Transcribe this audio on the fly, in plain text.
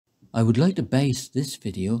I would like to base this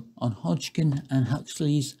video on Hodgkin and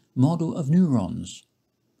Huxley's model of neurons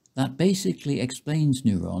that basically explains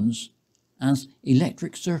neurons as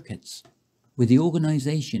electric circuits with the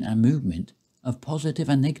organization and movement of positive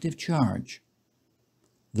and negative charge.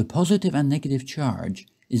 The positive and negative charge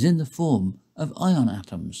is in the form of ion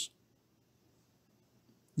atoms.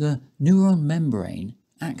 The neuron membrane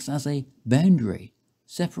acts as a boundary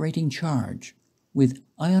separating charge with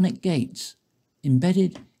ionic gates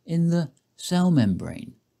embedded in the cell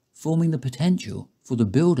membrane, forming the potential for the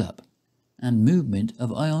build-up and movement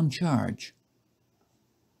of ion charge.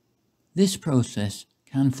 This process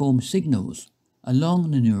can form signals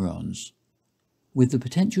along the neurons, with the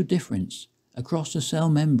potential difference across the cell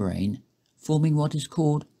membrane forming what is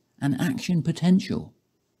called an action potential.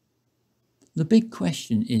 The big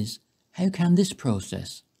question is, how can this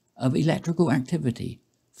process of electrical activity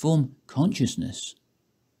form consciousness?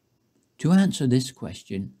 To answer this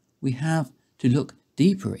question, we have to look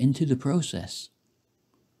deeper into the process.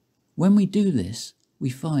 When we do this,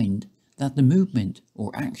 we find that the movement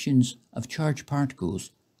or actions of charged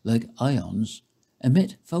particles, like ions,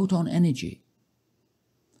 emit photon energy.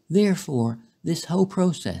 Therefore, this whole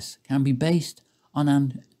process can be based on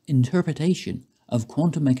an interpretation of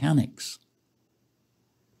quantum mechanics.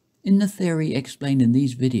 In the theory explained in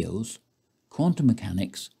these videos, quantum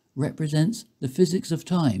mechanics represents the physics of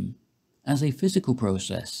time as a physical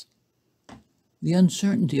process. The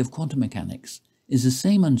uncertainty of quantum mechanics is the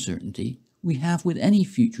same uncertainty we have with any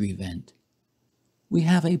future event. We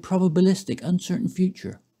have a probabilistic uncertain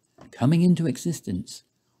future coming into existence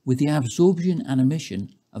with the absorption and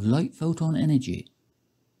emission of light photon energy.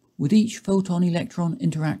 With each photon-electron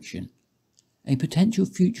interaction, a potential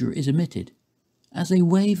future is emitted as a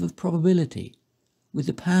wave of probability, with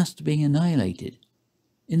the past being annihilated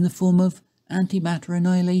in the form of antimatter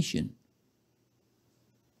annihilation.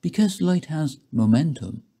 Because light has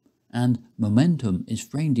momentum, and momentum is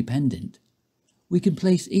frame dependent, we can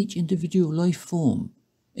place each individual life form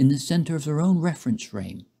in the center of their own reference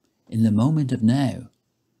frame in the moment of now.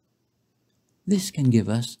 This can give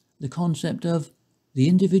us the concept of the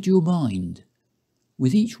individual mind,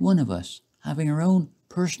 with each one of us having our own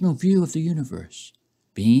personal view of the universe,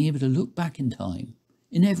 being able to look back in time,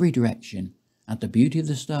 in every direction, at the beauty of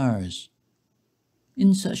the stars.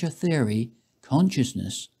 In such a theory,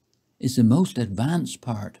 consciousness is the most advanced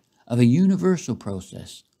part of a universal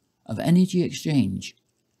process of energy exchange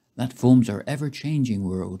that forms our ever-changing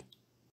world.